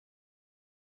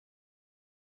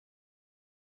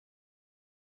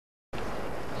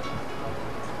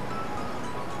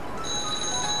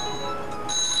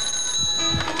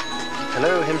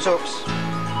tops.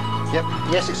 Yep,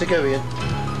 yes, it's a Gurian.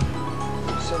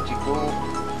 74,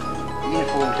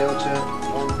 uniform Delta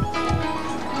 1.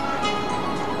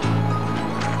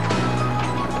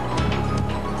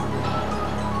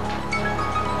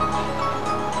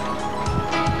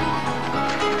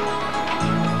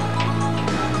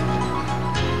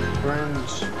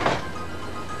 Brands,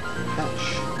 catch,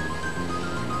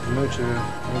 motor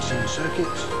racing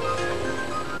circuit,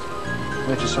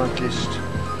 motorcyclist,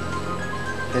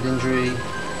 head injury.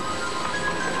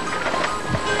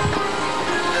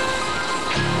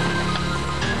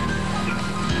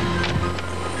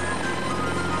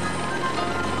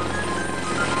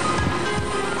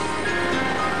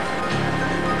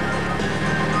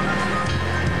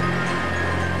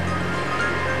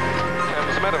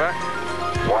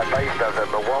 White base,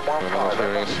 November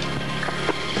 115.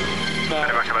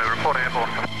 Report airborne.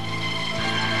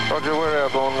 Roger, we're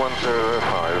airborne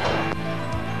 105.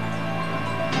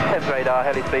 HEMS radar,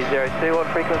 heli speed 02, on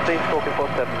frequency, talking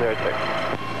 4702.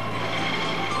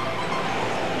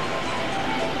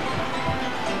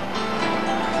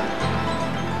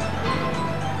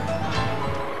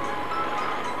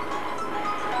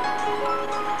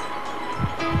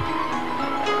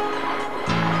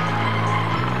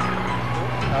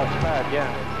 Yeah,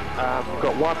 we've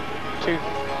got two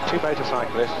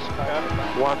motorcyclists,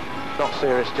 one not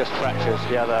serious, just fractures,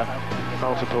 the other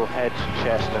multiple head,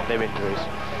 chest and limb injuries.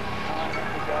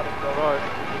 Right.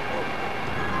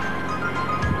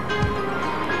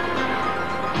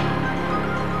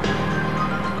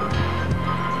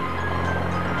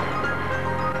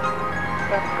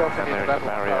 And there is a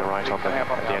barrier right on the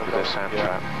end of the sand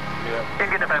trap.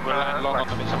 Yeah. We'll land long on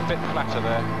them, it's a bit flatter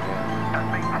there.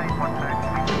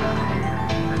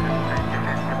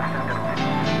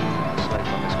 Slope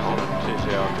on this corner, 2-0,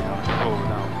 forward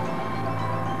now.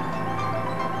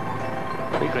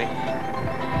 Pretty green.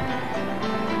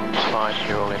 It's fine,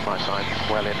 you're all in my side,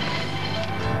 well in.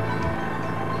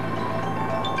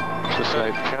 It's the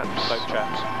slope chaps. Slope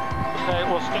chaps. Okay,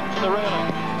 we'll stick to the railing.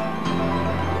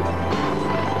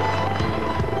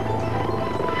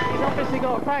 He's obviously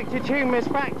got a fractured humerus,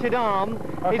 fractured arm.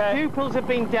 Okay. His pupils have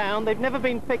been down. They've never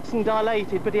been fixed and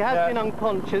dilated, but he has been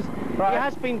unconscious. Right. He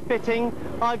has been fitting.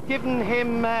 I've given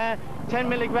him 10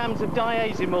 milligrams of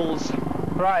diazimols.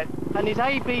 Right. And his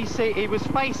ABC, he was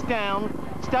face down,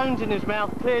 stones in his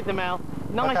mouth, cleared them out,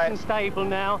 nice and stable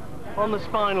now on the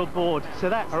spinal board. So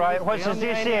that's right. What's his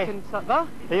GC? Are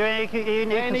you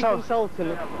any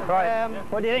consultant? Right.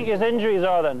 What do you think his injuries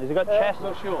are then? Has he got chest?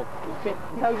 Not sure.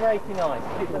 He's over 89.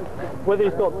 Whether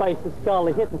he's got base of skull,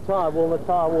 he hit the tyre wall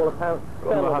apparently.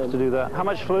 We'll have to do that. How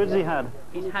much fluid has he had?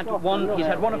 He's had one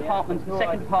apartment, the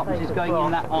second apartment is going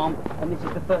in that arm, and this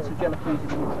is the first of gel fluid.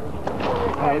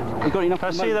 We've got enough. Can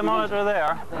I see the monitor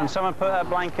there? And someone put that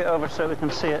blanket over so we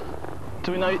can see it.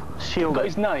 Do we know? Shield Got it.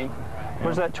 his name?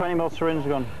 Where's that 20mm syringe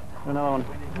gone? Another one.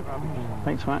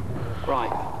 Thanks, Matt. Right,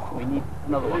 we need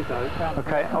another one.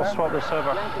 Okay, I'll swap this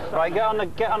over. Right, get on a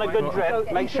good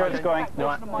drip. Make sure it's going.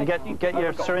 And get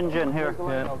your syringe in here.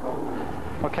 Yeah.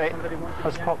 Okay,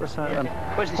 let's pop this out then.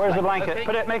 Where's the blanket?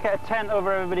 Okay. Make it a tent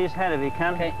over everybody's head if you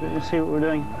can. Okay. Let's see what we're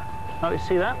doing. Oh, you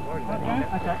see that?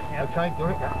 Okay, got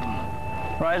it.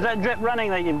 Right, is that drip running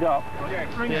that you've got? Yeah.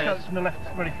 From the left,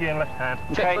 ready for your left hand.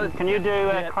 Okay, can you do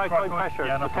cricoid pressure?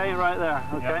 Yeah, no okay, right there.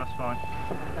 Okay. Yeah, that's fine.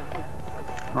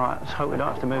 Right, let's hope we don't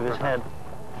have to move his head.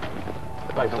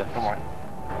 Both left. All right.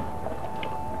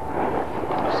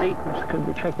 See, this could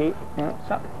be tricky. Yeah, what's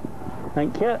up?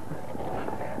 Thank you.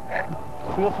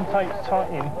 You want some tape to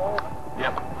tighten in?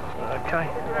 Yep. Okay.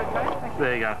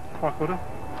 There you go. Tricorder.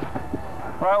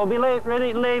 Right, we'll be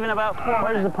leaving about 4.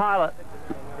 Where's the pilot?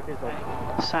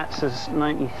 Sats is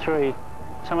 93.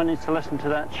 Someone needs to listen to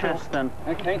that chest then.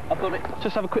 Okay, I've got it.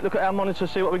 Just have a quick look at our monitor,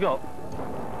 see what we got.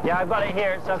 Yeah, I've got it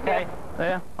here, it's okay.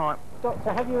 There? All right.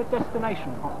 Doctor, have you a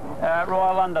destination hospital?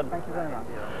 Royal London. Thank you very much.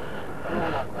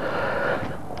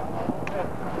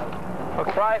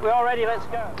 Okay. Right, we're all ready, let's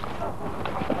go.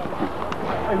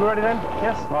 Are you ready then?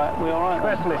 Yes? Right, we all right?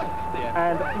 Press lift.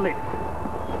 And lift.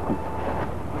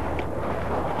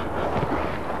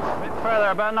 A bit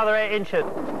further, about another 8 inches.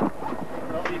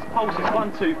 His pulse is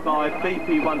 125,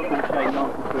 BP 148, 93, no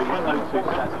 2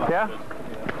 stats. Yeah?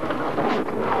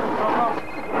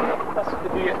 That's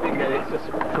if you didn't get it, it's just...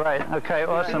 Great, okay,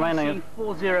 well that's the main thing.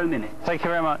 40 minutes. Thank you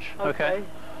very much. Okay.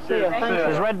 See ya.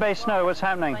 There's Red Bay Snow, what's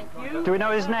happening? Do we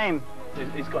know his name?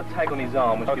 He's got a tag on his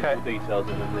arm which gives all the details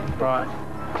of everything. Right.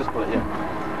 Just put it here.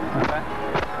 Okay.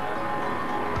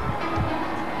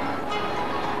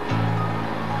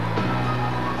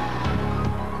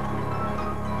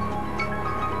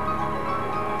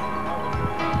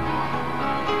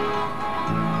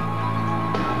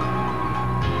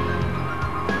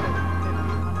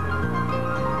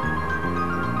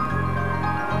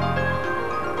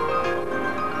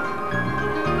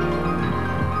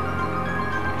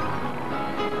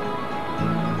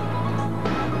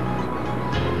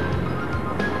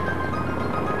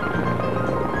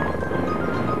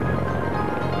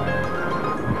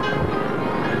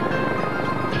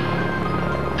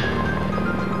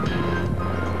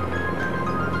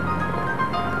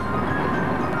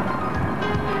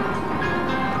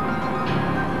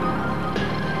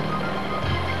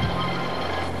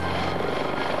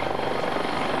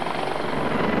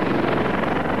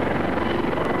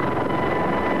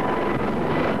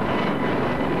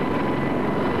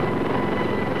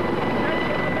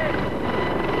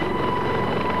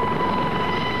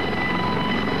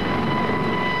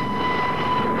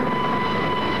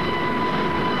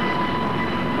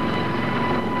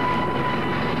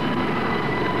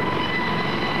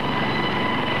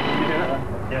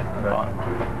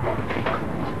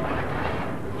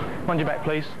 on your back,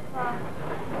 please.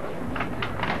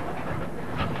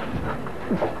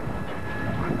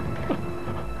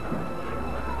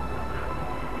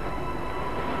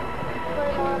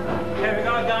 Okay, we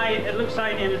got a guy, it looks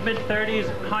like in his mid-30s,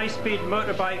 high-speed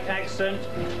motorbike accident,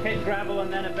 hit gravel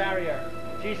and then a barrier.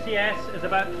 GCS is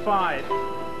about 5.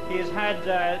 He has had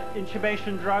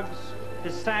intubation drugs.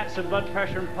 His stats and blood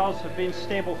pressure and pulse have been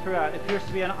stable throughout. It appears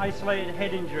to be an isolated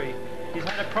head injury. He's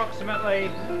had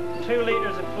approximately 2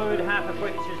 litres of fluid, half of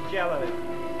which is jello.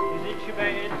 He's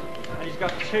intubated and he's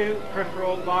got 2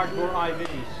 peripheral large bore IVs.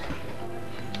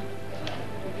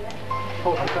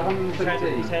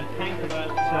 He's had pain about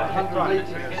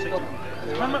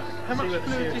How much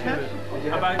fluid do you have?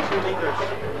 About 2 litres.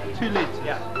 2 litres?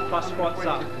 Yeah, plus what's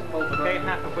up. Okay,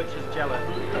 half of which is jello.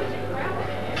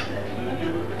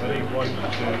 Ready, 1, 2,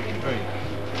 3.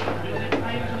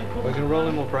 We're going to roll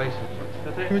in more braces.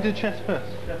 Can we do chest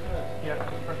first? Yeah.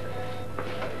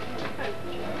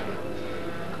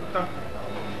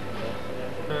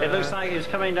 It looks like he was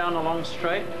coming down a long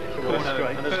straight.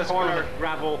 And there's corner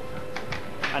gravel,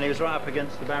 and he was right up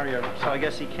against the barrier. So I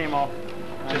guess he came off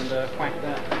and whacked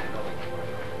that.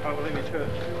 Oh, we'll leave you to it.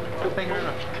 Thank you very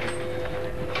much.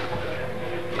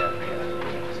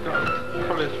 It's got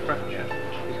Colliers fracture.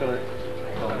 He's got it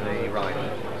on the right.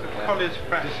 Colliers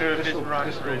fracture of his right.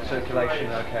 Just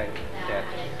circulation, okay. Yeah.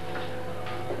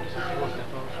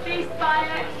 Please by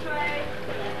X-ray.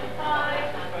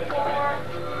 5, 4,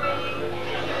 3, 2,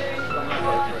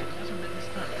 1.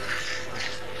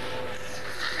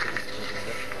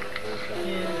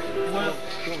 Well,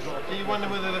 do you wonder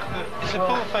whether it's a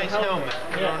full face helmet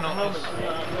or not?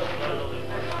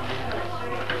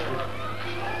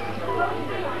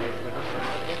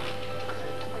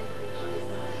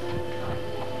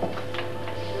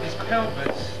 His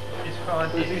pelvis is fine.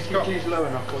 He's got low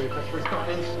enough for you, Patrick? He's got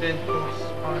incidental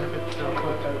spinal bifida.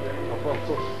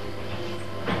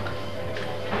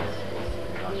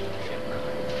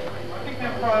 I think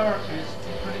our priority is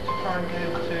really to try and get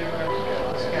him to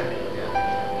scan it.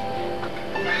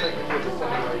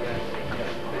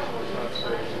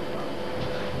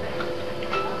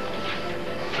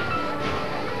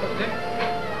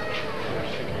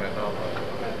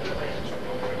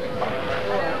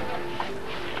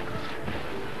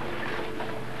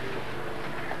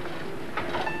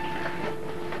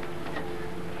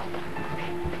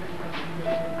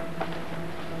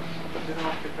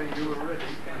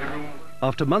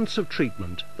 After months of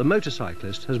treatment, the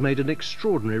motorcyclist has made an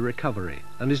extraordinary recovery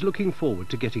and is looking forward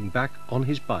to getting back on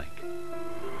his bike.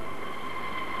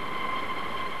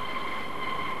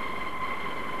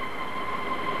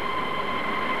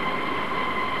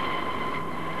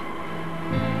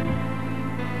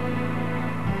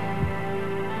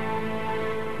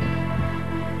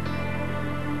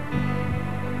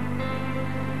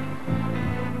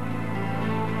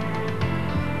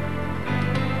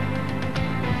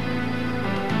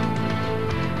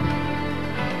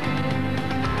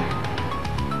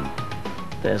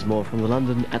 There's more from the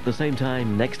London at the same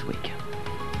time next week.